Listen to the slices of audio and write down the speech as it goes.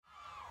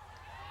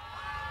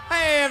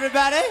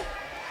everybody.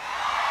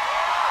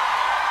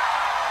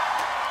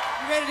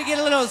 You ready to get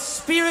a little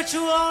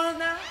spiritual on it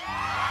now?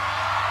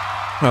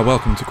 Well,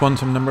 welcome to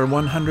Quantum number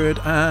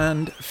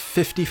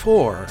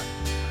 154.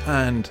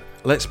 And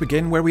let's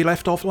begin where we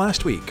left off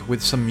last week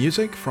with some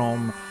music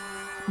from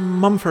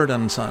Mumford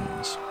 &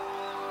 Sons.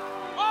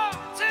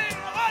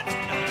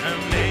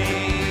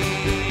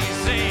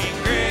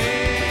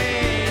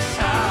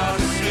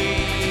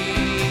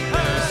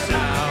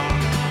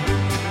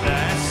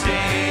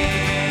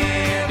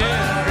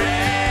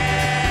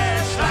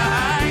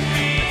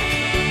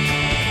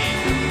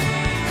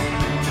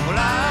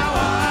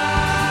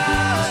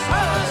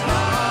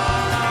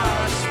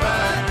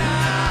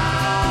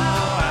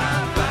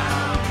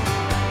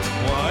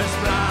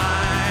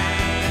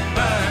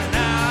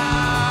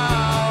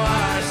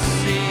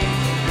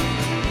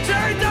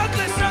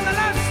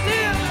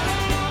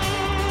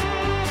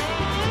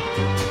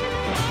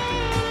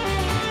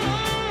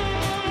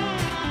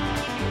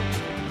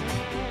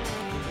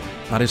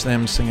 That is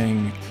them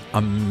singing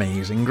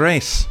Amazing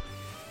Grace.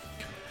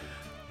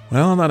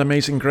 Well, that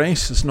Amazing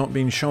Grace has not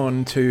been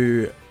shown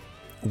to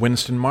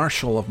Winston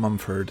Marshall of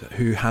Mumford,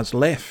 who has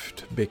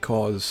left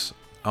because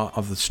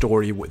of the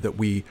story that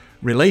we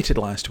related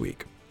last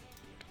week.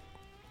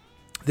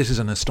 This is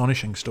an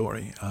astonishing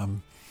story.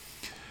 And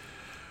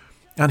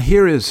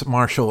here is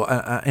Marshall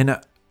in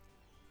a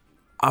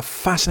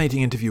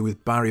fascinating interview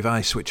with Barry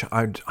Weiss, which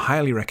I'd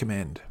highly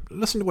recommend.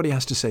 Listen to what he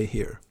has to say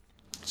here.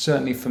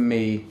 Certainly for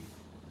me,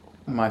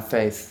 my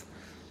faith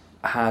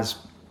has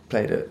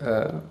played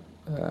a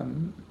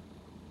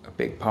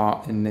big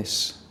part in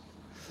this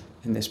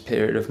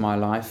period of my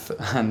life,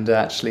 and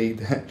actually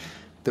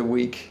the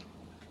week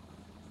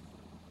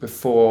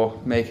before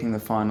making the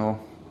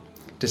final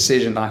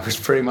decision, I was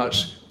pretty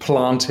much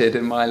planted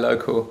in my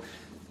local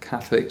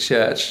Catholic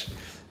church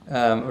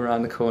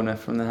around the corner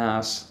from the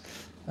house,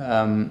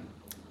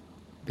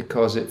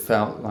 because it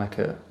felt like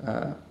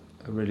a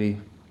really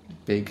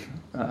big.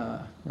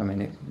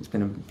 It's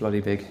been a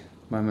bloody big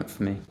moment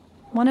for me.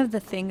 One of the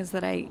things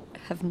that I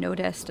have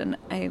noticed, and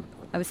I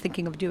was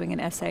thinking of doing an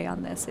essay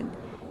on this, and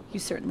you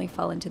certainly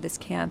fall into this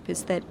camp,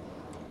 is that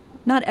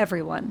not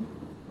everyone,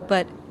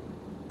 but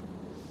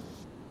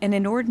an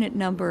inordinate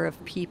number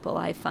of people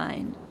I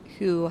find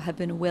who have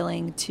been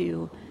willing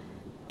to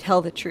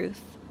tell the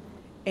truth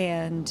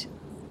and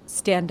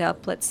stand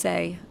up, let's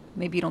say,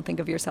 maybe you don't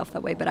think of yourself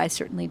that way, but I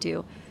certainly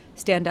do,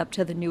 stand up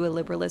to the new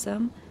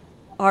illiberalism,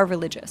 are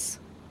religious.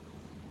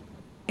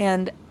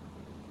 And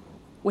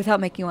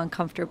without making you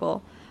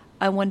uncomfortable,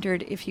 I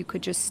wondered if you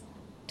could just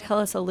tell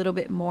us a little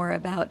bit more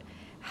about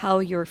how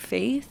your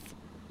faith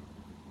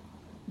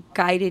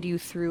guided you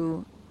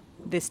through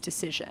this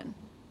decision.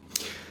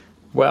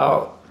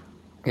 Well,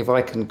 if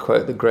I can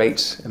quote the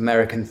great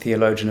American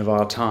theologian of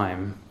our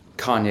time,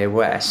 Kanye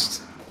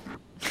West,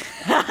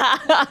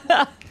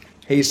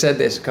 he said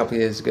this a couple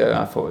of years ago, and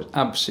I thought it was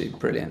absolutely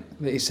brilliant.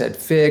 He said,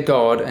 "Fear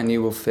God and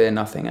you will fear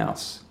nothing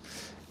else."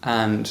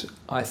 And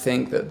I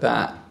think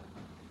that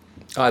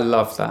I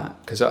love that,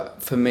 because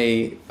for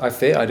me, I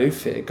do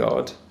fear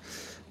God,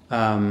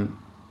 and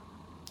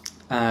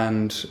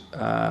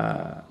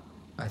I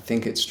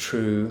think it's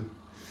true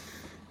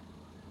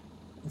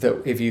that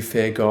if you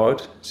fear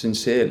God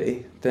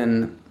sincerely,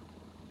 then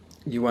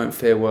you won't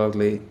fear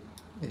worldly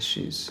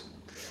issues,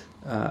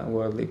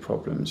 worldly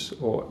problems,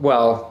 I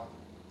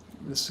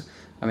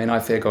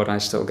fear God and I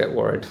still get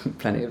worried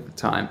plenty of the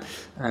time,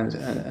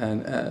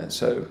 and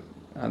so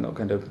I'm not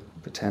going to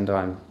pretend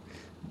I'm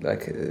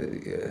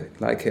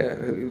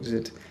who was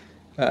it?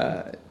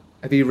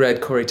 Have you read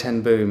Corrie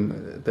ten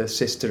Boom, the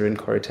sister in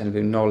Corrie ten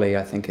Boom, Nolly,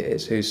 I think it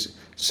is, who's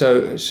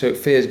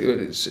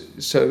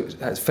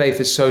has faith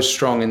is so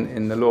strong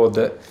in the Lord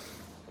that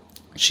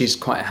she's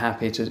quite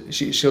happy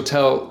she'll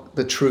tell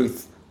the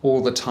truth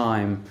all the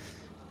time,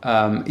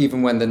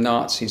 even when the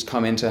Nazis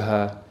come into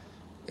her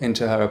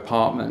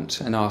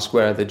apartment and ask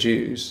where are the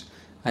Jews,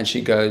 and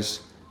she goes,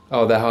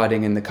 "Oh, they're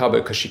hiding in the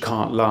cupboard," because she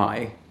can't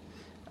lie.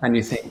 And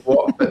you think,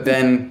 what? But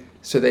then,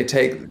 so they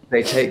take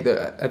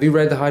the. Have you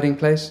read The Hiding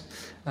Place?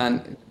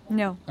 And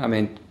no.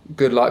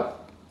 Good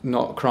luck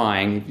not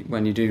crying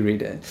when you do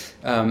read it.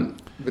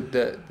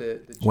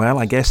 Well,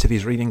 I guess if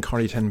he's reading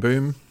Corrie ten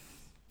Boom,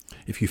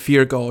 if you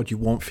fear God, you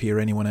won't fear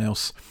anyone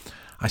else.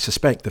 I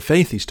suspect the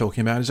faith he's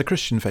talking about is a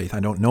Christian faith. I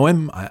don't know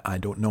him. I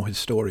don't know his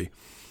story,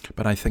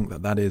 but I think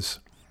that is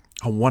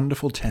a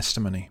wonderful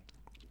testimony.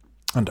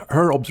 And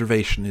her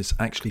observation is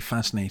actually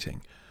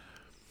fascinating.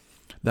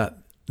 That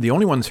the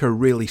only ones who are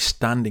really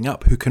standing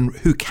up, who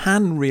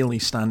can really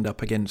stand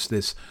up against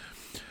this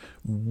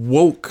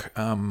woke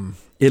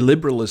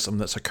illiberalism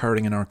that's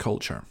occurring in our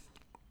culture,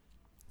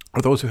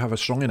 are those who have a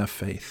strong enough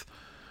faith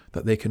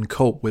that they can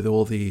cope with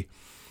all the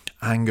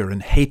anger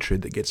and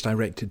hatred that gets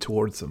directed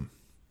towards them.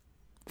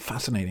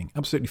 Fascinating,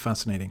 absolutely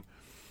fascinating.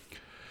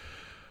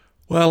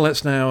 Well, we're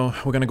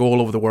going to go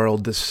all over the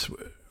world this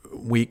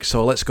week,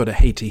 so let's go to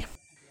Haiti.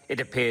 It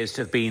appears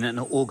to have been an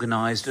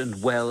organised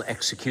and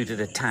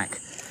well-executed attack.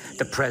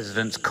 The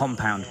president's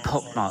compound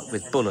pockmarked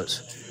with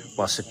bullets,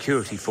 while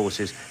security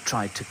forces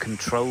tried to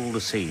control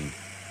the scene.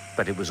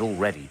 but it was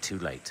already too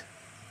late.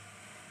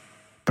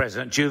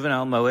 President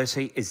Juvenal Moise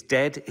is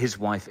dead, his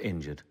wife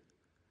injured,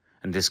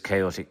 and this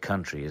chaotic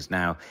country is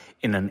now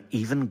in an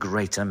even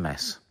greater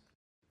mess.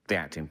 The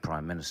acting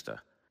Prime Minister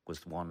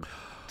was one...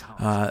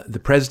 The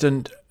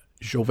President,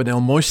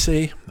 Jovenel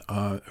Moise,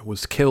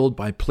 was killed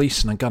by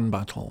police in a gun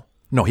battle.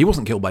 No, he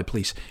wasn't killed by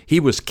police. He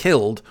was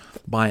killed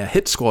by a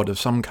hit squad of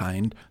some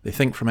kind, they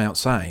think from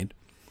outside,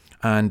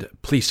 and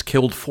police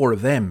killed 4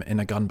 of them in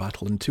a gun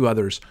battle, and 2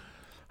 others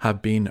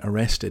have been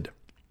arrested.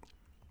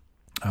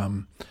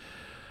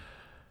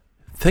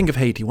 Think of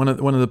Haiti, one of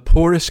the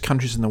poorest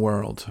countries in the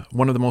world,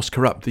 one of the most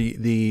corrupt.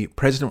 The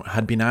president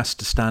had been asked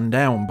to stand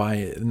down by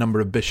a number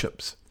of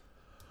bishops.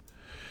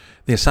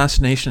 The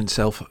assassination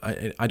itself,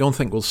 I don't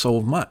think will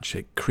solve much.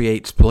 It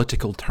creates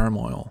political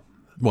turmoil.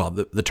 Well,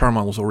 the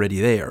turmoil is already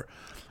there,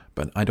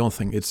 but I don't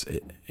think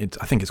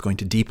I think it's going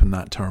to deepen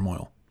that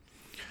turmoil.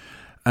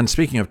 And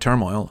speaking of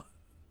turmoil,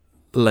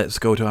 let's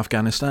go to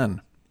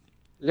Afghanistan.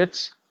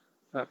 Let's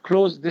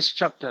close this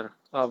chapter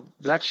of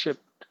bloodshed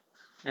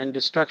and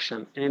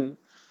destruction and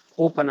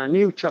open a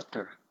new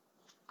chapter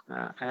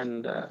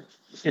and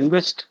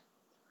invest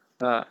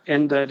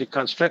in the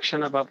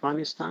reconstruction of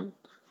Afghanistan.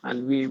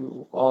 And we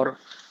are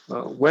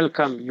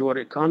welcome your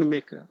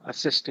economic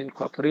assistance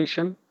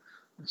cooperation.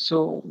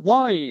 So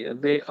why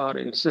they are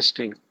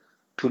insisting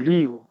to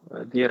leave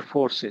their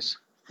forces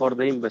for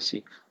the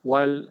embassy,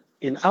 while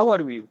in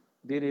our view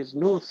there is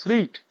no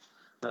threat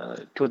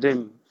to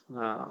them,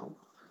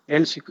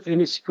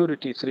 any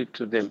security threat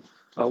to them.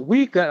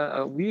 We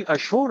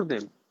assure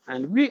them,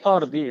 and we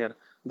are there,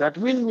 that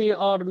when we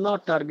are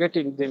not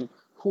targeting them,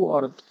 who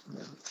are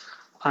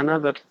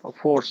another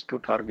force to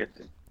target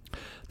them?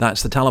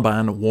 That's the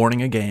Taliban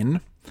warning again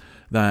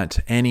that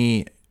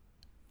any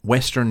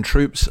Western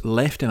troops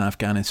left in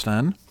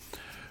Afghanistan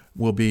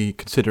will be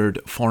considered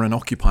foreign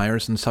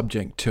occupiers and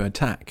subject to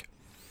attack.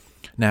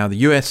 Now, the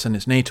US and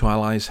its NATO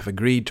allies have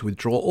agreed to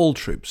withdraw all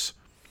troops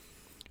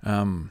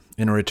in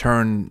a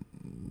return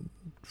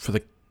for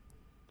the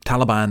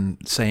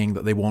Taliban saying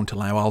that they won't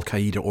allow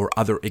Al-Qaeda or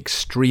other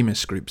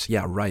extremist groups.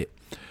 Yeah, right.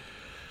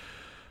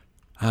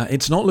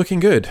 It's not looking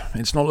good.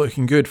 It's not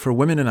looking good for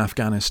women in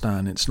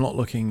Afghanistan. It's a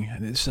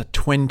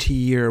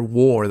 20-year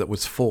war that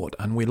was fought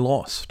and we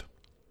lost.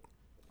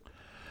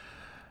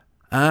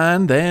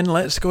 And then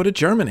let's go to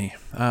Germany.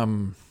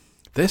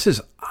 This is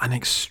an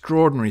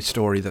extraordinary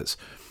story that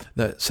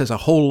says a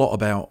whole lot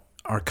about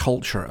our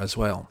culture as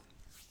well.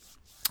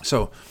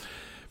 So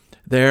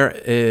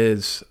there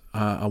is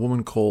a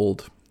woman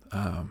called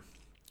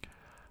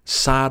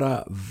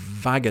Sarah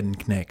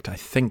Wagenknecht, I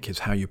think is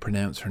how you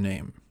pronounce her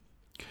name.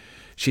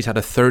 She's had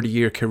a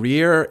 30-year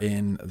career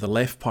in the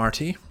Left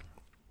Party,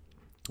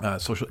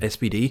 social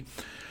SPD,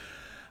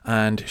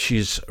 and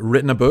she's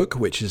written a book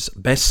which is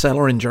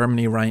bestseller in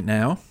Germany right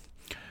now.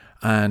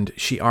 And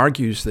she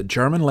argues that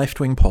German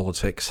left-wing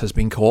politics has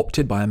been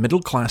co-opted by a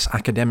middle-class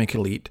academic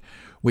elite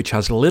which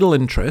has little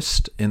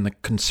interest in the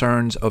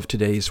concerns of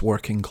today's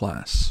working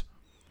class.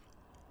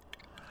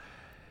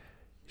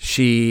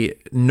 She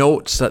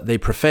notes that they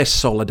profess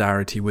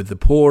solidarity with the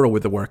poor or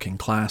with the working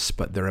class,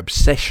 but their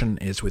obsession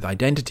is with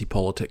identity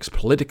politics,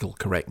 political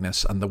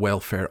correctness, and the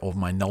welfare of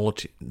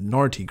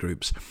minority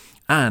groups,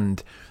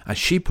 and, as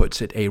she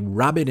puts it, a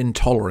rabid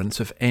intolerance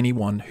of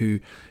anyone who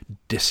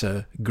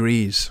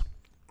disagrees.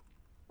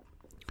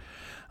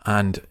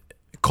 And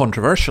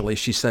controversially,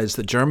 she says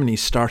that Germany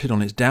started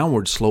on its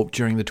downward slope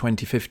during the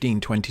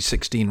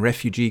 2015-2016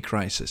 refugee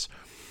crisis,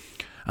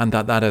 and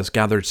that has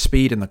gathered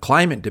speed in the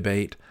climate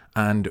debate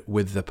and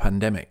with the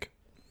pandemic.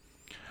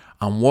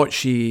 And what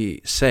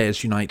she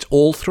says unites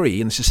all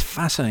three, and this is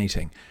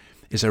fascinating,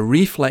 is a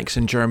reflex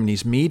in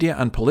Germany's media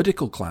and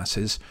political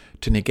classes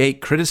to negate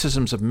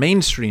criticisms of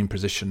mainstream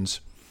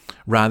positions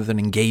rather than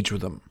engage with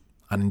them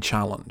and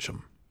challenge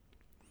them.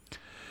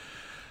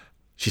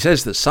 She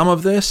says that some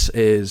of this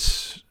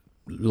is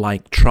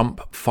like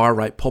Trump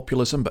far-right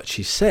populism, but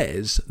she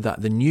says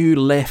that the new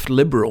left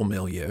liberal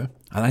milieu,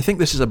 and I think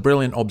this is a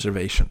brilliant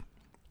observation,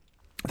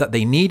 that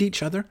they need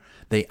each other,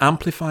 they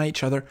amplify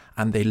each other,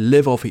 and they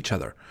live off each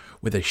other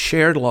with a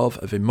shared love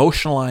of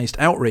emotionalized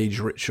outrage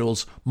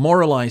rituals,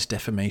 moralized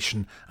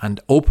defamation, and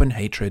open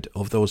hatred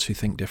of those who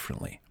think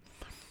differently.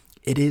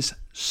 It is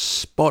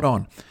spot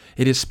on.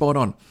 It is spot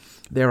on.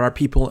 There are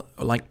people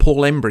like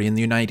Paul Embry in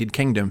the United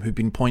Kingdom who've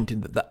been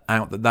pointing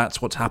out that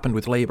that's what's happened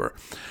with Labour.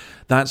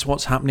 That's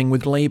what's happening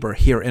with Labour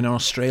here in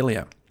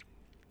Australia.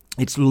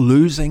 It's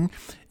losing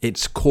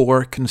its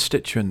core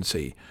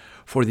constituency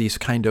for these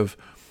kind of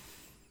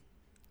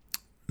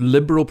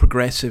liberal,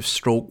 progressive,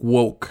 stroke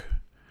woke,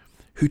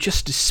 who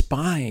just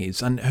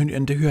despise and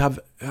who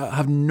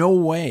have no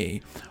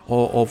way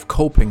of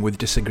coping with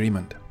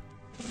disagreement.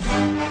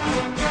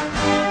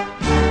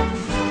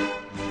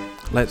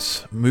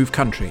 Let's move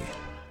country.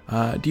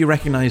 Do you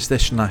recognise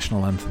this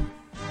national anthem?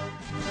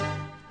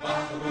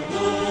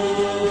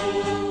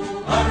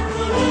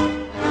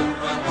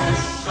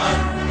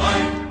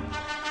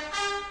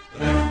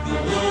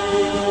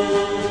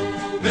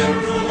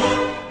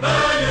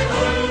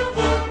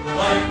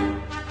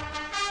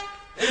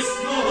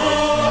 اسمه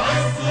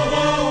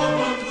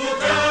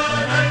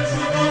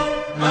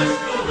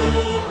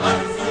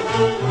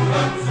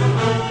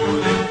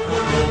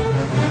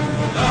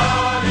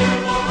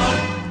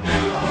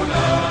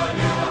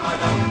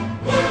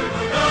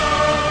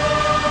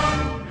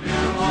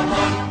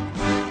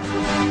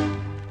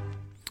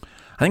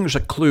I think there's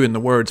a clue in the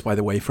words, by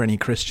the way, for any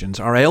Christians.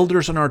 Our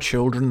elders and our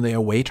children, they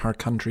await our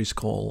country's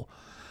call.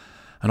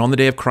 And on the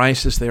day of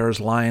crisis, they are as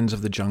lions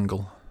of the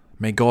jungle.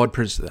 May God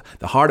preserve.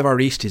 The heart of our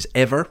East is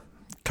ever,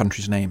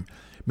 country's name.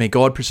 May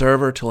God preserve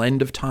her till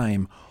end of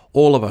time,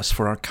 all of us,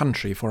 for our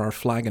country, for our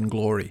flag and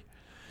glory.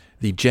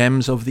 The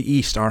gems of the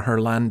East are her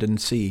land and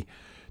sea.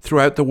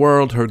 Throughout the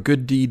world her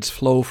good deeds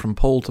flow from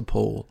pole to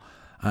pole,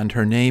 and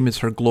her name is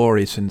her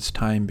glory since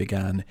time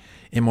began.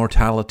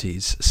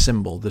 Immortality's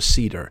symbol, the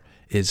cedar,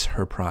 is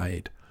her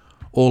pride.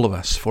 All of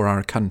us, for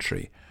our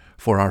country,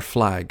 for our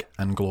flag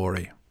and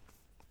glory.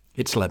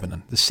 It's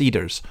Lebanon, the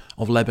cedars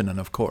of Lebanon,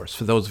 of course,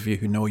 for those of you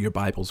who know your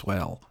Bibles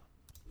well.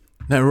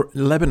 Now,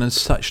 Lebanon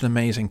is such an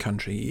amazing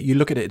country. You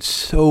look at it, it's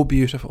so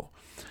beautiful.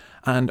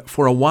 And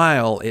for a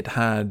while, it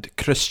had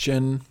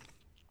Christian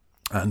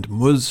and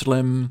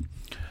Muslim,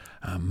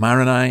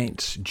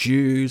 Maronites,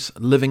 Jews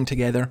living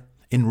together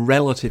in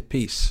relative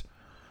peace.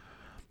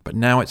 But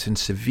now it's in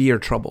severe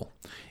trouble.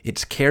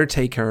 Its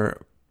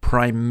caretaker,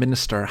 Prime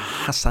Minister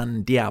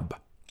Hassan Diab,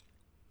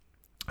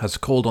 has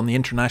called on the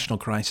international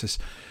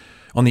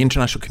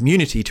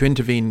community to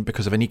intervene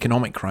because of an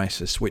economic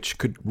crisis which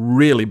could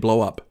really blow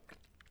up.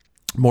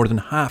 More than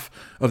half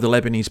of the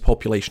Lebanese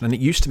population, and it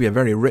used to be a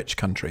very rich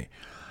country,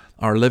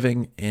 are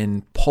living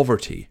in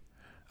poverty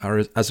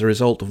as a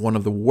result of one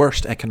of the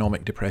worst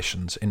economic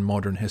depressions in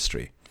modern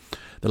history.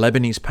 The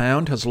Lebanese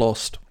pound has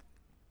lost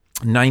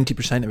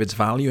 90% of its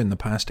value in the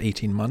past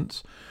 18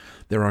 months.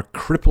 There are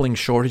crippling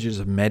shortages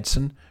of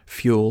medicine,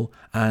 fuel,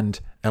 and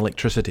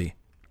electricity.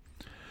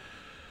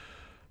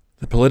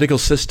 The political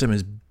system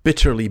is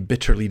bitterly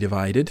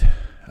divided.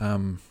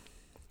 They're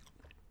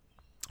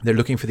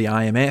looking for the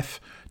IMF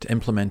to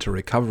implement a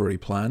recovery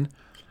plan,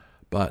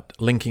 but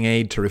linking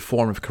aid to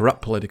reform of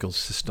corrupt political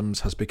systems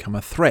has become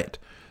a threat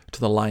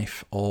to the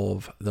life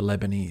of the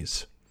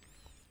Lebanese.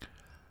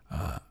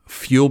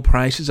 Fuel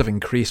prices have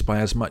increased by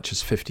as much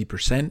as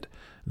 50%.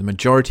 The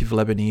majority of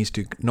Lebanese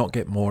do not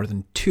get more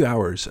than 2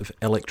 hours of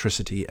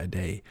electricity a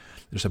day.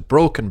 There's a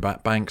broken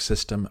bank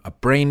system, a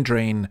brain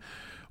drain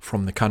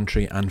from the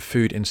country, and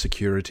food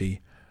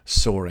insecurity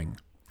soaring.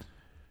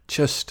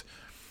 Just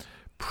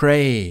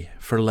pray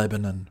for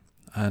Lebanon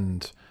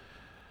and,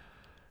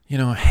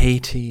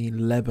 Haiti,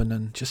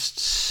 Lebanon, just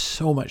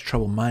so much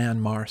trouble.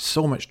 Myanmar,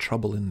 so much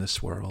trouble in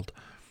this world.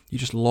 You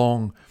just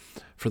long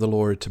for the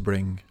Lord to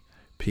bring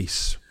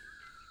peace.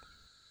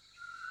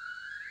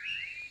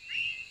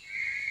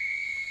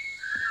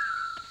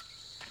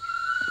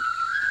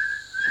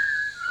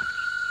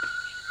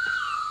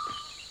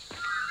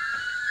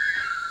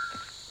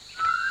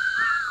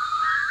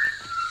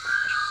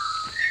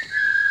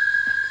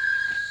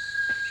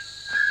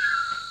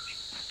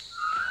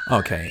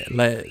 Okay,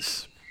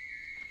 this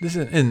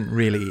isn't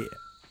really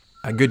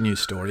a good news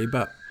story,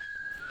 but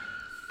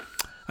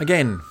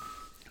again,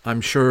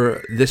 I'm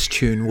sure this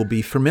tune will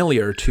be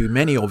familiar to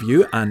many of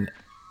you, and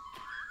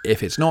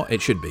if it's not,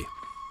 it should be.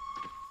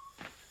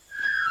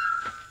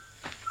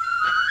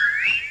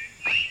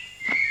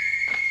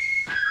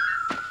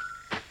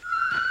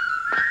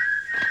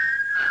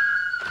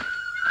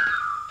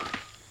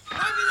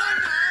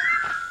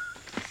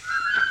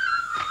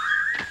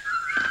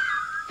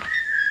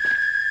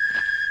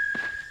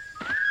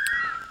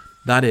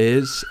 That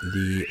is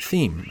the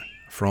theme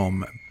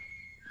from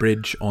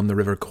Bridge on the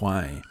River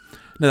Kwai.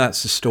 Now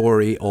that's the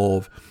story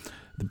of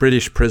the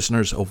British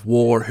prisoners of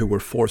war who were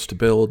forced to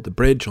build the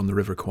bridge on the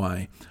River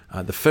Kwai.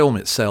 The film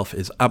itself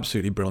is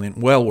absolutely brilliant,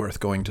 well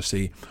worth going to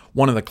see,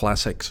 one of the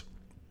classics.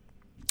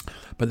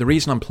 But the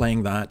reason I'm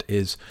playing that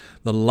is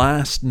the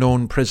last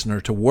known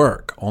prisoner to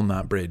work on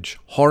that bridge,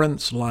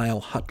 Horrence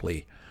Lyle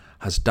Hutley,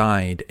 has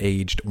died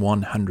aged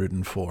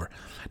 104.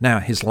 Now,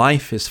 his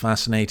life is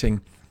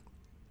fascinating.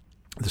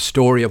 The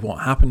story of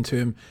what happened to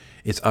him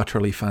is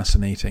utterly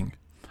fascinating.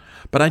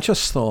 But I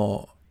just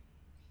thought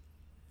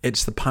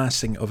it's the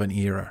passing of an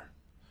era.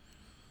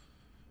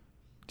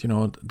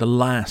 The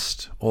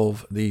last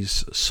of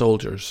these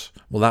soldiers,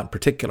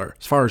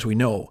 as far as we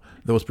know,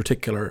 those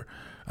particular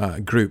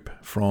group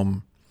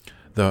from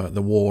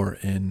the war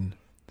in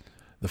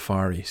the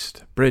Far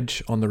East.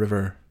 Bridge on the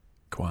River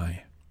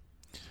Kwai.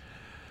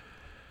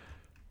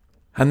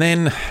 And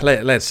then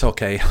let's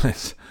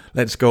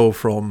go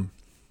from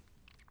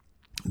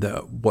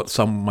what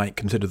some might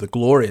consider the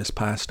glorious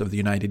past of the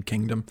United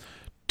Kingdom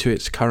to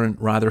its current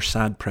rather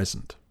sad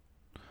present.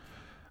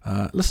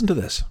 Listen to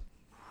this.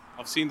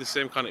 I've seen the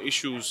same kind of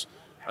issues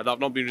that have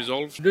not been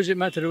resolved. Does it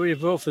matter who you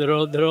vote for?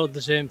 They're all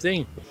the same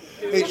thing.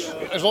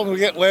 As long as we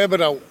get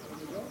Labour out.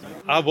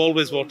 I've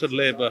always voted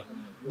Labour,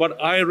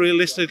 but I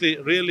realistically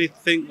really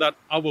think that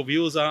our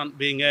views aren't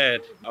being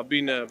aired. I've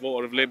been a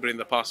voter of Labour in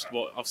the past,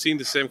 but I've seen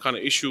the same kind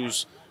of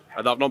issues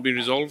that have not been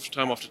resolved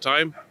time after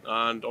time,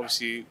 and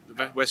obviously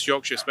West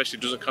Yorkshire especially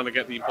doesn't kind of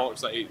get the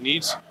importance that it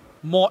needs.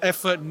 More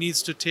effort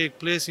needs to take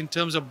place in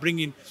terms of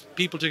bringing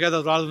people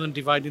together rather than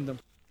dividing them.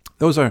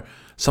 Those are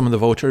some of the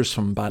voters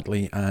from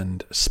Batley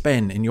and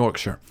Spen in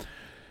Yorkshire.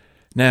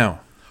 Now,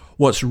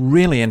 what's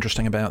really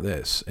interesting about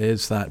this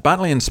is that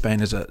Batley and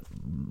Spen is a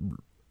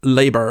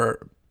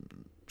Labour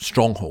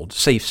stronghold,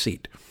 safe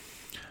seat.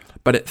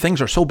 But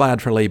things are so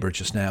bad for Labour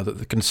just now that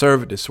the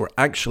Conservatives were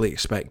actually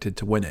expected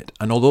to win it.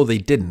 And although they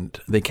didn't,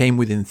 they came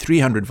within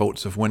 300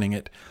 votes of winning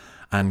it.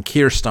 And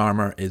Keir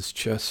Starmer is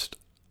just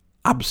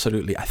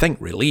absolutely, I think,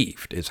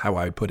 relieved is how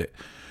I would put it,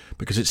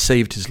 because it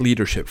saved his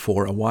leadership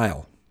for a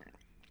while.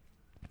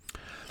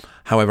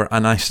 However,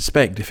 and I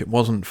suspect if it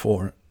wasn't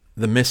for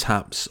the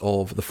mishaps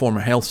of the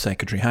former Health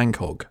Secretary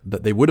Hancock,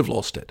 that they would have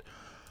lost it.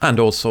 And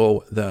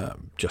also the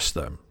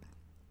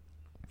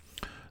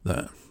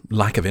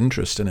lack of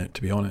interest in it,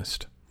 to be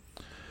honest.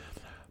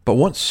 But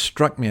what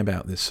struck me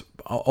about this,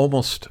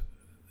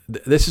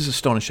 this is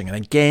astonishing. And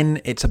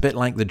again, it's a bit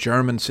like the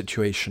German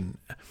situation.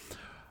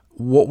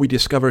 What we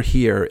discover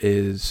here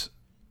is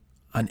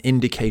an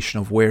indication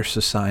of where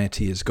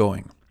society is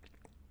going.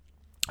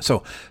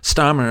 So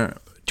Starmer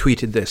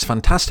tweeted this: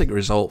 fantastic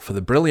result for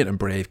the brilliant and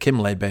brave Kim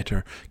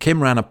Ledbetter.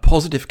 Kim ran a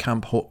positive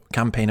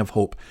campaign of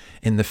hope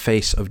in the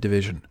face of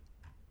division.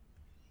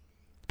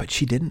 But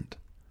she didn't.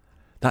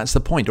 That's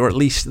the point, or at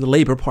least the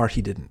Labour Party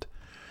didn't.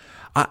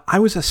 I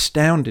was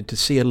astounded to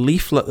see a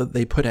leaflet that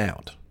they put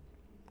out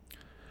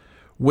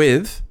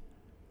with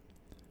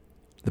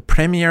the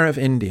Premier of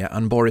India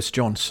and Boris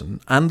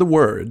Johnson and the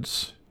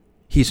words,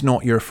 "He's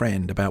not your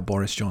friend," about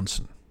Boris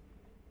Johnson.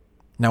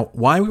 Now,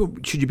 why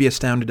should you be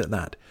astounded at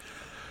that?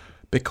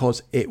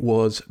 Because it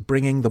was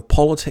bringing the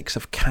politics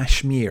of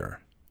Kashmir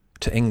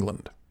to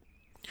England.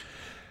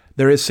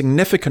 There is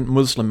significant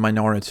Muslim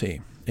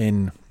minority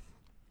in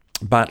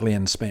Batley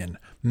and Spain,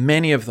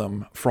 many of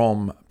them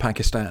from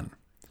Pakistan.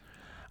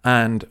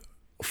 And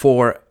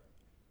for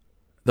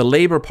the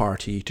Labour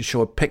Party to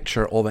show a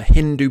picture of a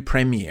Hindu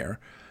premier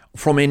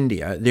from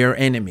India, their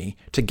enemy,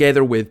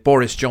 together with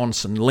Boris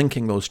Johnson,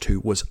 linking those two,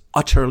 was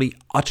utterly,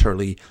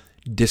 utterly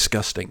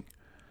disgusting.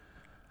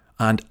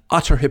 And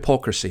utter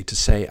hypocrisy to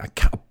say a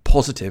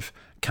positive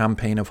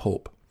campaign of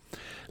hope.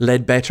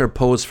 Ledbetter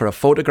posed for a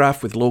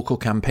photograph with local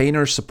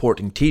campaigners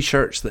supporting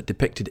T-shirts that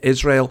depicted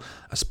Israel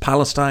as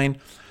Palestine,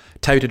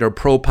 touted her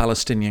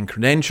pro-Palestinian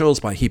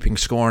credentials by heaping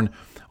scorn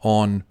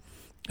on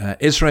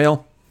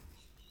Israel,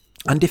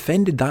 and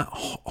defended that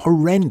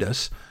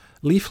horrendous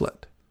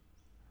leaflet.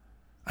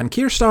 And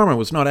Keir Starmer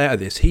was not out of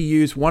this. He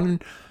used one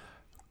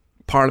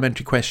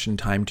parliamentary question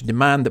time to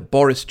demand that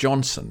Boris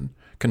Johnson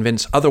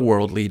convince other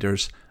world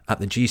leaders at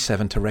the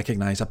G7 to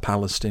recognise a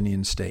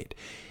Palestinian state.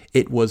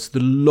 It was the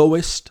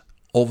lowest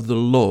of the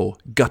low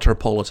gutter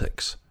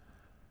politics.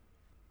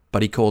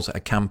 But he calls it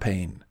a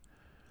campaign,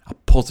 a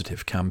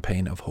positive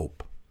campaign of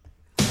hope.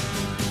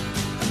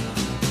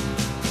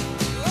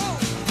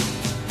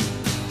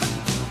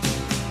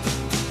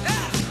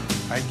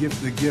 I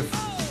give the gift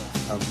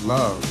of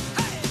love.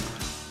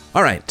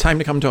 All right, time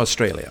to come to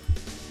Australia.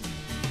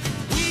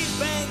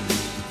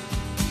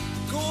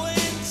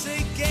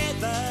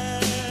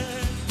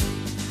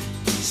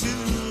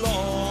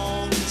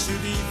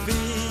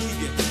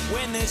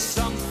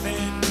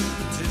 Something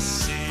to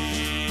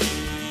see.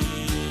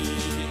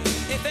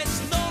 If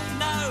it's not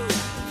now,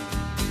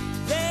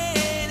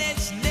 then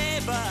it's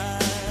never.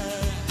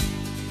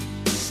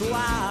 So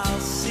I'll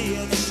see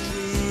the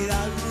street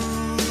I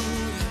rule,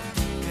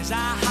 'cause I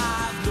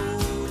have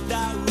no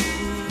doubt,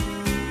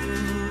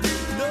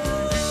 no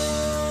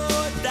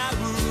doubt.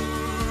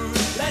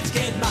 Let's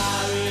get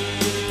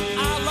married.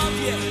 I love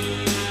you,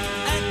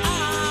 and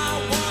I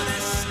wanna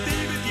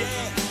stay with you.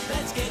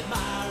 Let's get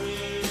married.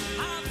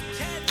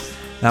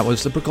 That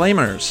was the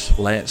Proclaimers,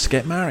 Let's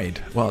Get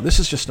Married. Well, this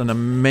is just an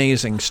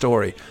amazing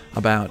story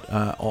about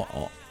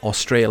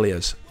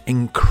Australia's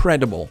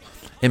incredible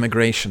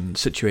immigration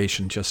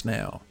situation just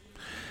now.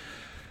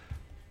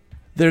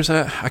 There's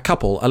a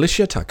couple,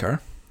 Alicia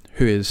Tucker,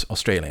 who is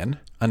Australian,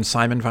 and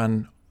Simon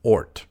van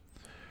Oort,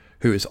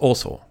 who is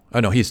also,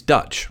 he's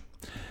Dutch.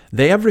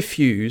 They have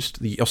refused,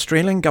 the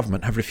Australian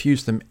government have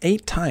refused them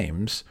 8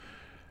 times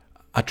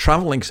a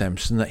travel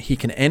exemption that he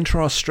can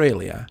enter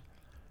Australia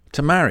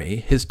to marry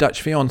his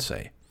Dutch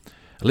fiancée.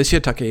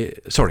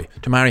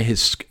 To marry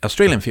his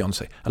Australian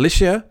fiancée.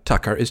 Alicia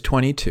Tucker is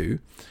 22.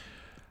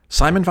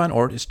 Simon van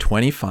Oort is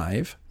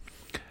 25.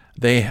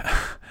 They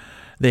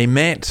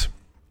met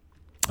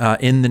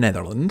in the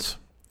Netherlands.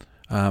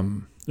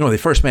 They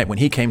first met when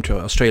he came to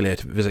Australia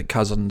to visit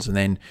cousins, and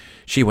then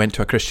she went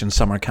to a Christian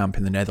summer camp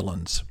in the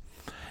Netherlands.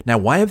 Now,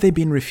 why have they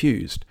been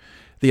refused?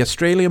 The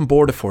Australian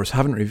Border Force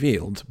haven't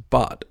revealed,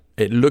 but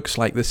it looks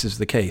like this is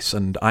the case,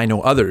 and I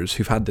know others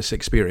who've had this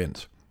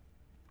experience,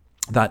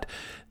 that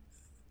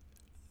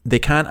they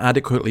can't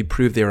adequately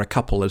prove they're a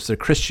couple as their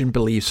Christian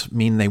beliefs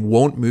mean they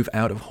won't move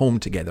out of home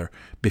together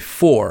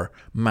before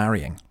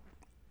marrying.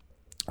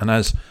 And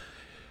as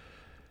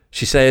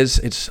she says,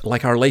 it's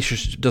like our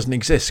relationship doesn't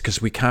exist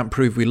because we can't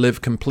prove we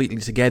live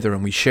completely together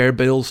and we share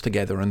bills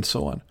together and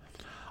so on.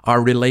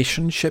 Our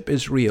relationship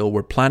is real.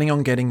 We're planning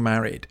on getting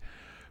married.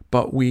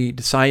 But we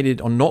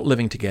decided on not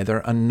living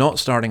together and not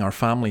starting our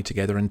family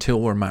together until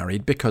we're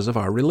married because of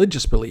our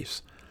religious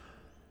beliefs.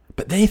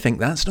 But they think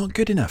that's not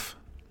good enough.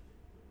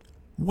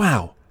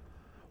 Wow.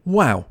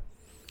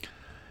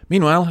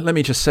 Meanwhile, let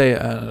me just say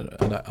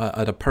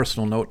at a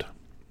personal note,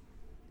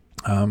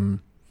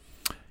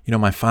 You know,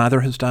 my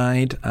father has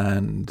died,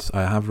 and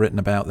I have written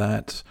about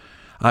that.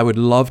 I would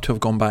love to have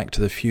gone back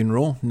to the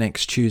funeral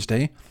next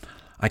Tuesday.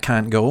 I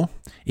can't go,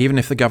 even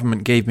if the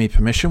government gave me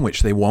permission,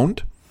 which they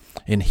won't,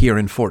 here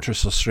in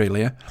Fortress,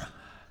 Australia.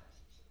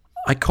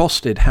 I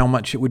costed how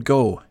much it would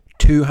go,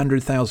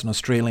 200,000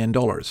 Australian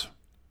dollars.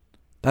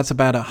 That's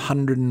about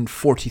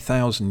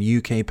 140,000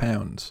 UK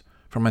pounds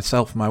for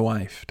myself and my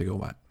wife to go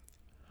back.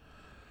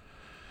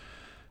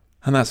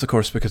 And that's, of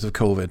course, because of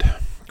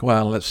COVID.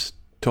 Well, let's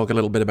talk a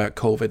little bit about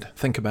COVID.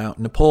 Think about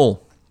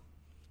Nepal.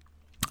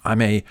 I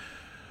may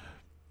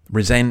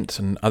resent,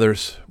 and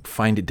others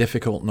find it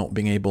difficult not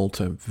being able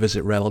to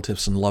visit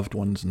relatives and loved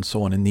ones and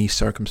so on in these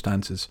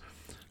circumstances.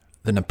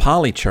 The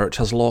Nepali church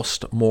has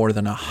lost more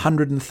than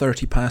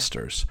 130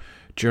 pastors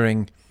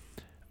during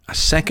a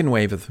second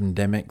wave of the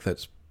pandemic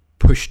that's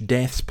pushed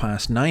deaths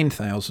past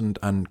 9,000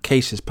 and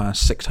cases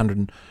past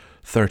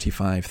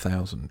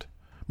 635,000.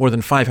 More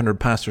than 500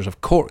 pastors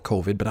have caught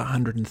COVID, but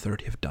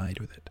 130 have died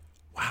with it.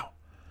 Wow.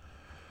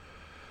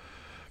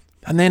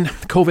 And then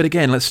COVID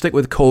again. Let's stick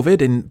with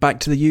COVID. Back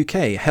to the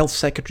UK. Health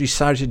Secretary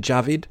Sajid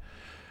Javid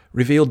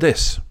revealed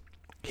this.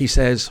 He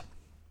says,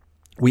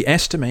 "We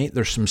estimate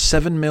there's some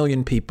 7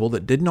 million people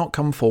that did not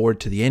come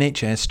forward to the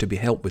NHS to be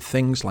helped with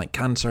things like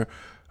cancer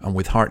and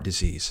with heart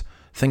disease.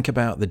 Think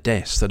about the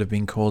deaths that have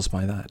been caused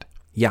by that."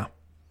 Yeah.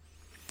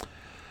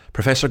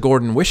 Professor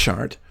Gordon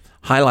Wishart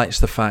highlights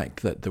the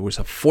fact that there was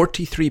a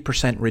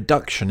 43%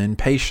 reduction in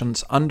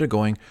patients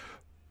undergoing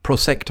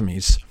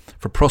prostatectomies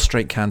for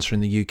prostate cancer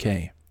in the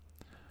UK.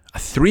 A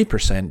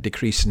 3%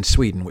 decrease in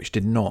Sweden, which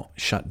did not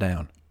shut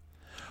down.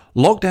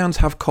 Lockdowns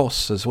have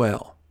costs as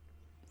well.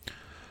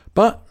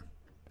 But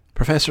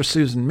Professor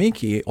Susan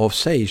Meeke of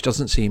SAGE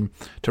doesn't seem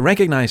to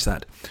recognise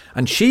that.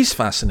 And she's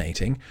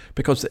fascinating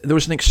because there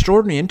was an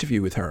extraordinary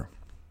interview with her.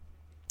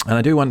 And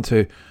I do want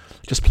to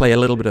just play a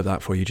little bit of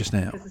that for you just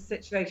now. Because the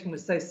situation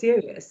was so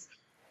serious.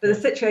 But the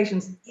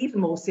situation's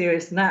even more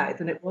serious now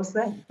than it was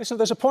then. Listen,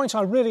 there's a point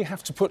I really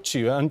have to put to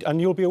you,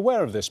 and you'll be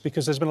aware of this,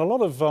 because there's been a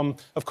lot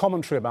of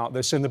commentary about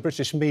this in the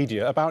British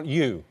media, about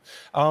you.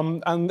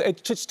 And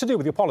it's to do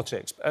with your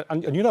politics.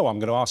 And you know I'm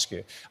going to ask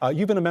you.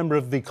 You've been a member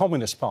of the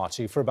Communist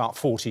Party for about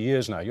 40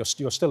 years now. You're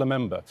still a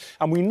member.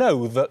 And we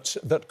know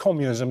that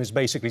communism is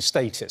basically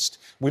statist.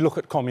 We look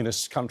at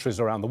communist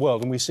countries around the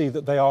world and we see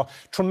that they are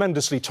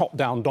tremendously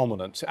top-down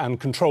dominant and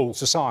control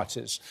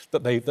societies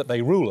that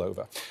they rule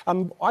over.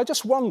 And I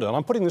just wonder, and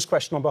I'm putting this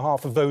question on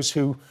behalf of those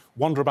who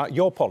wonder about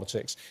your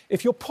politics,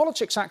 if your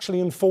politics actually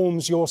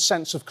informs your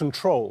sense of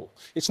control.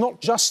 It's not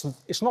just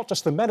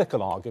the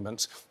medical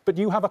arguments, but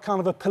you have a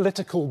kind of a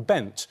political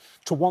bent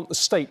to want the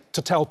state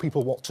to tell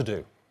people what to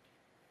do.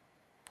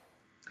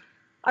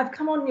 I've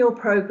come on your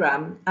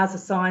programme as a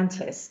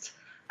scientist,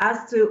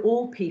 as do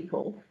all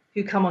people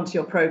who come onto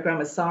your programme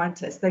as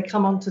scientists. They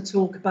come on to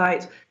talk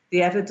about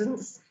the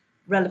evidence,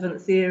 relevant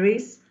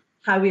theories,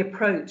 how we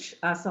approach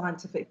our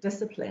scientific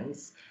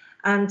disciplines.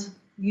 And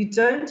you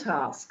don't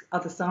ask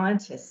other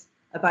scientists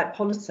about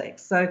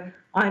politics. So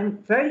I'm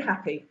very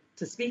happy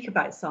to speak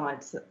about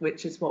science,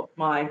 which is what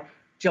my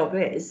job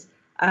is,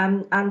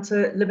 and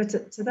to limit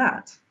it to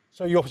that.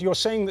 So you're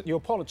saying that your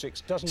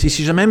politics doesn't... See,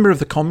 she's a member of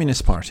the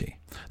Communist Party.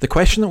 The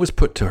question that was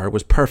put to her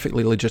was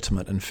perfectly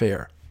legitimate and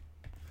fair.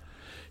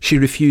 She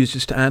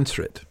refuses to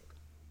answer it.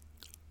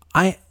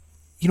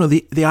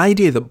 The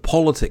idea that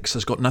politics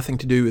has got nothing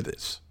to do with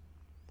this,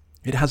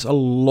 it has a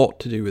lot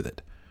to do with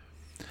it.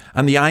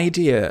 And the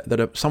idea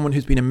that someone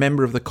who's been a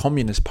member of the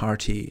Communist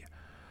Party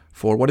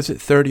for,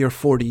 30 or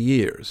 40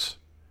 years,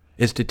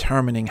 is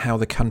determining how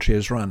the country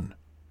is run,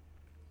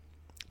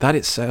 that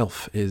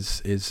itself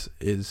is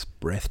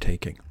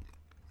breathtaking.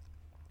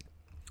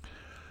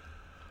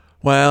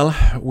 Well,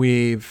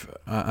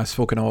 I've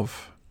spoken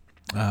of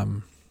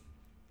a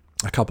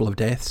couple of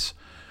deaths,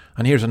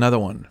 and here's another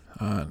one,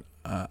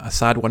 a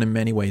sad one in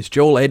many ways.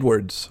 Joel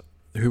Edwards,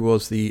 who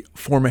was the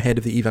former head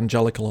of the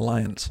Evangelical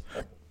Alliance.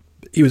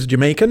 He was a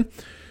Jamaican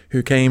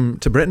who came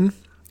to Britain,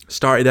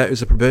 started out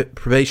as a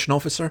probation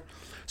officer,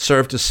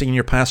 served as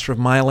senior pastor of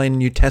Mile End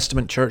New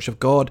Testament Church of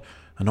God,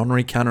 an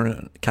honorary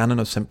canon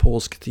of St.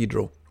 Paul's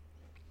Cathedral.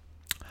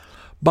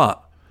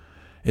 But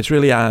it's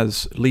really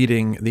as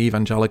leading the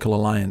Evangelical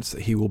Alliance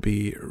that he will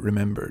be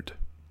remembered.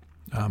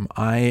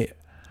 I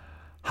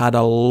had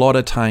a lot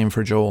of time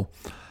for Joel.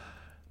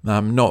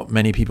 Not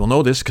many people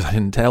know this because I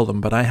didn't tell them,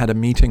 but I had a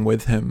meeting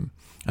with him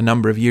a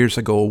number of years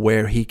ago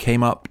where he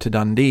came up to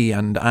Dundee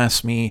and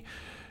asked me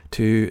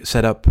to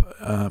set up,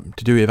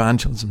 to do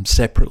evangelism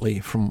separately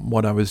from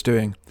what I was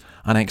doing.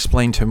 And I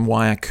explained to him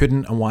why I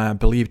couldn't and why I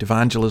believed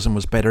evangelism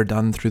was better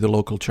done through the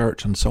local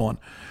church and so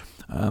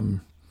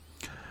on.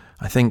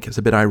 I think it's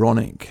a bit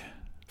ironic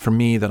for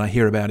me that I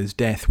hear about his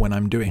death when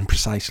I'm doing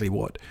precisely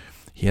what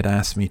he had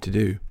asked me to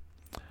do.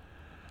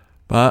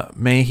 But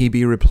may he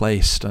be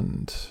replaced,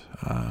 and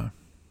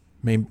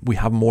may we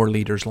have more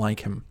leaders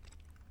like him.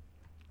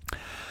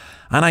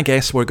 And I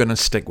guess we're going to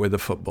stick with the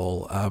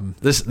football.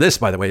 This,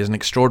 by the way, is an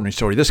extraordinary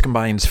story. This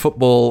combines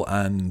football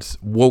and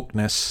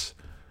wokeness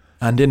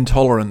and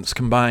intolerance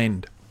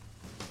combined.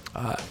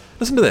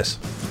 Listen to this.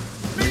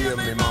 Me and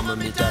me and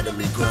me dad and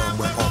me gran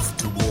went off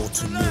to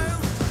Waterloo.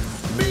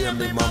 Me and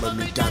me mum and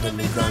me dad and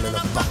me gran in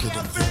a bucket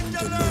of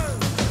Vindaloo.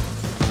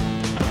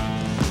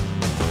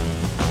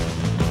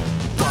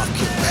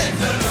 Bucket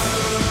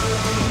Vindaloo,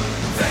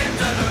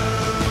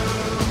 Vindaloo,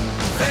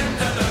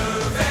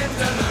 Vindaloo,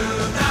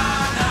 Vindaloo, na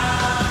na.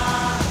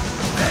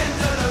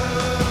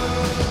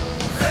 Vindaloo,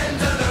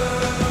 Vindaloo,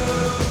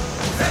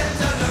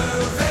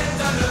 Vindaloo,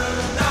 Vindaloo,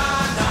 na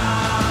na.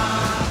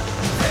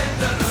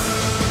 Vindaloo,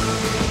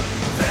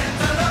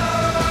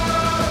 Vindaloo,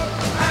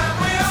 and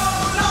we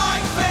all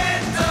like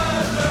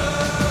Vindaloo.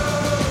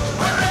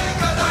 We're in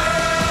good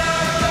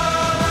weather,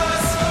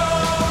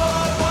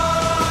 score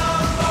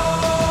one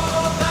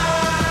more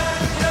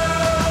than you.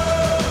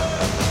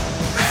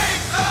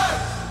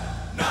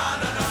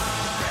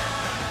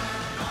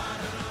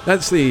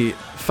 That's the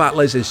Fat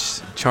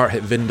Liz's chart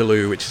hit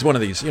Vindaloo, which is one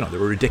of these, the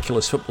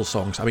ridiculous football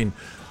songs. I mean,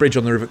 Bridge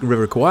on the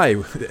River Kwai,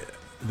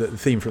 the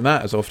theme from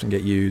that has often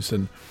get used,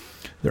 and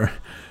there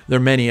are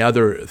many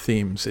other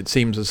themes. It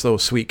seems as though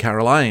Sweet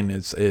Caroline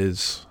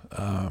is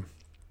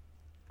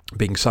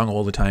being sung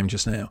all the time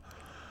just now.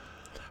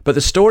 But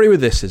the story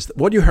with this is that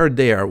what you heard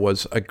there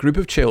was a group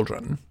of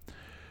children,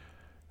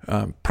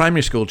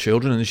 primary school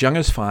children, as young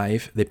as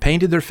 5. They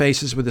painted their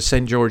faces with the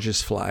St.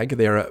 George's flag.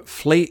 They're at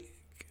Fleet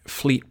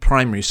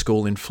Primary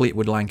School in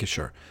Fleetwood,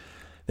 Lancashire.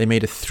 They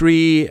made a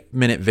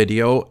 3-minute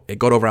video. It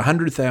got over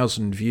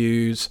 100,000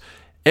 views.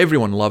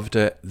 Everyone loved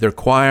it. Their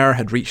choir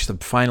had reached the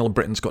final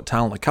Britain's Got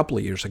Talent a couple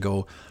of years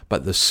ago,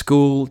 but the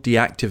school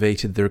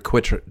deactivated their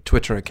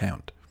Twitter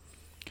account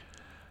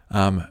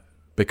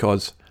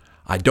because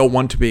I don't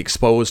want to be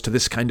exposed to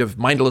this kind of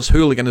mindless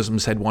hooliganism,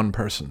 said one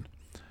person.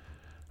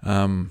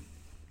 Another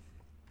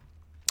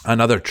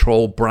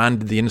troll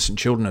branded the innocent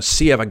children a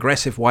sea of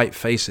aggressive white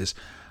faces,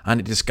 and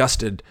it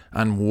disgusted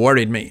and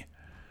worried me.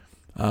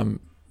 The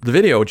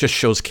video just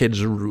shows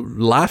kids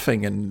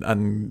laughing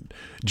and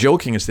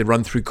joking as they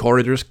run through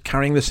corridors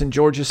carrying the St.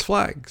 George's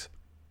flags.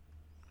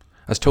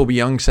 As Toby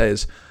Young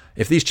says,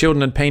 if these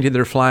children had painted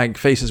their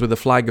faces with the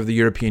flag of the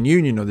European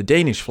Union or the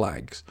Danish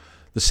flags,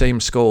 the same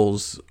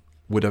schools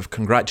would have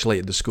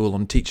congratulated the school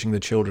on teaching the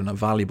children a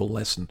valuable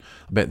lesson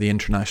about the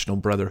international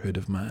brotherhood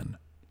of man.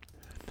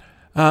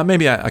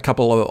 Maybe a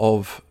couple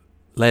of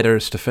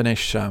letters to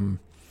finish.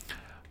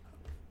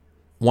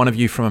 One of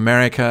you from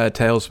America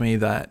tells me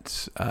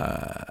that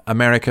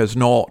America is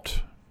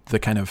not the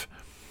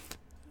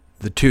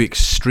two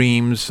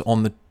extremes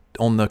on the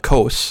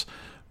coast,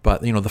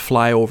 but the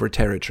flyover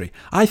territory.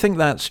 I think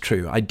that's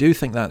true. I do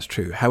think that's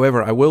true.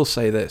 However, I will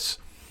say this,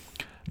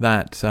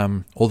 that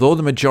although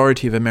the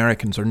majority of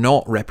Americans are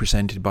not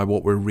represented by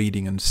what we're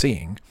reading and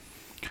seeing,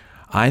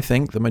 I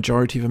think the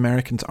majority of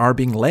Americans are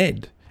being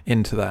led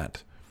into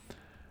that.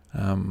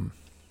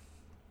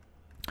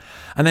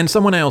 And then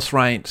someone else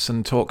writes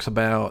and talks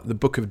about the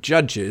book of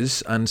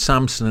Judges and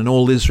Samson and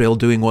all Israel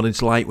doing what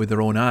it's like with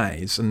their own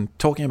eyes, and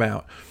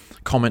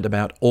comment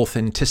about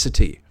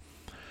authenticity.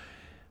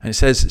 And it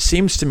says, it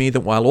seems to me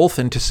that while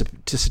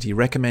authenticity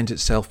recommends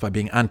itself by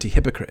being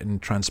anti-hypocrite and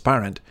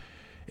transparent,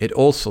 it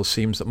also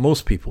seems that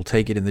most people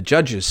take it in the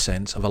Judges'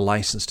 sense of a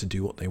license to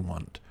do what they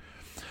want.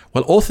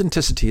 Well,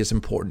 authenticity is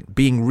important.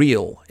 Being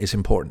real is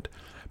important.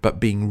 But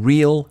being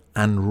real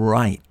and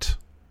right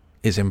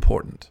is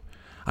important.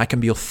 I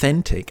can be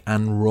authentic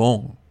and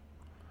wrong.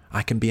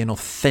 I can be an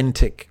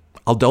authentic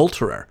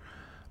adulterer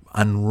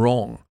and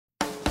wrong.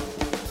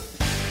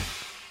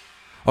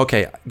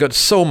 Okay, got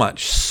so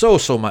much.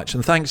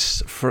 And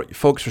thanks for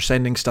folks for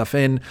sending stuff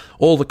in.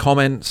 All the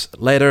comments,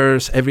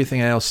 letters,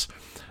 everything else.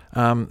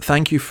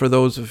 Thank you for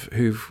those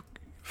who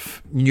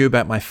knew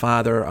about my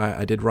father.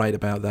 I did write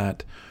about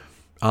that.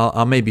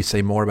 I'll maybe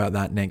say more about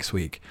that next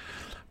week.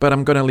 But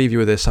I'm going to leave you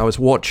with this. I was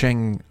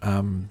watching,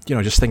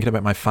 just thinking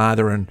about my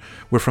father, and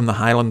we're from the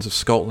Highlands of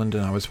Scotland,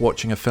 and I was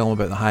watching a film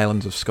about the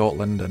Highlands of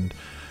Scotland, and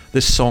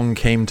this song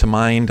came to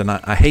mind, and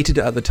I hated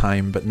it at the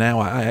time, but now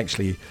I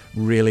actually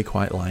really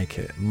quite like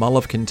it. Mull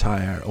of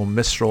Kintyre, O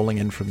Mist Rolling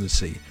In From the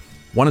Sea.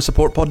 Want to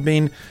support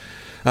Podbean?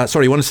 Want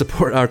to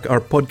support our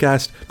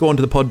podcast? Go on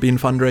to the Podbean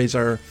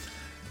fundraiser.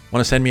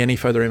 Want to send me any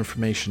further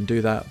information?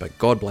 Do that. But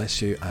God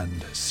bless you,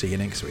 and see you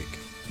next week.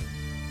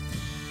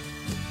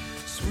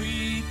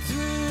 Sweep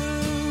through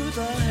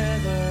the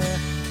heather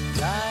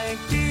like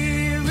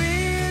deer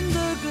in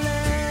the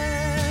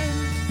glen.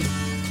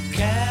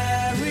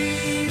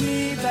 Carry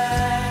me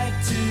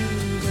back to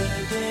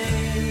the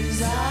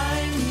days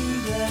I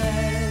knew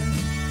then.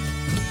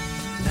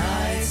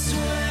 Nights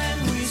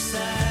when we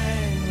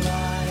sang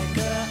like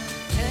a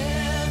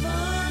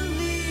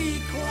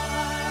heavenly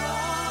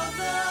choir of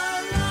the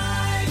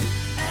life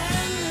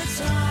and the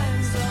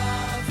times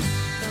of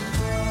the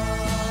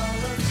cross.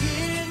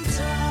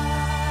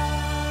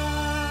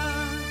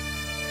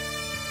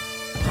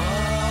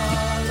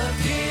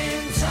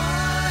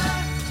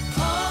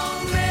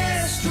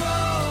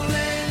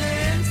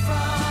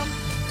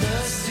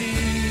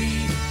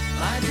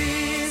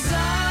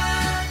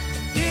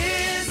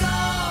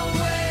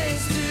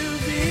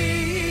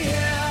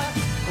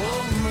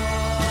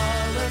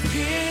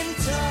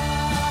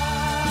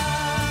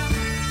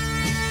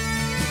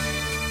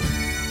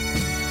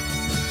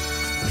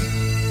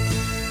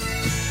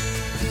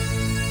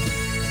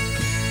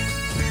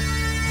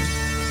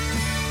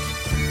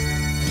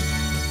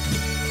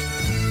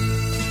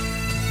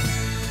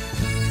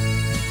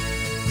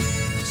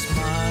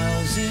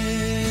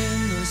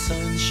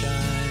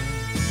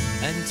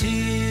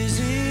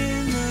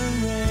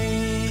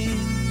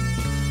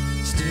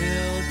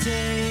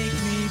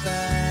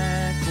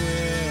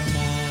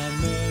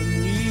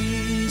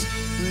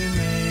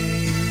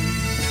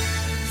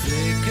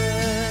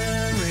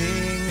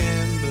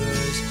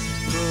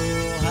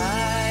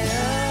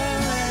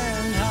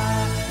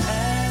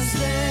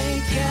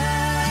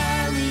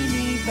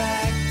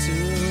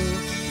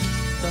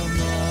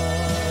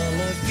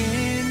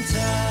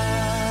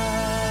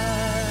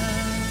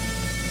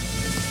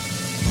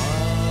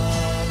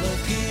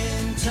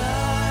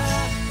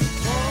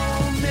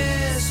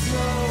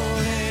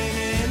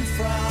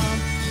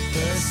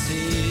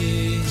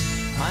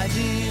 my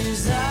dear.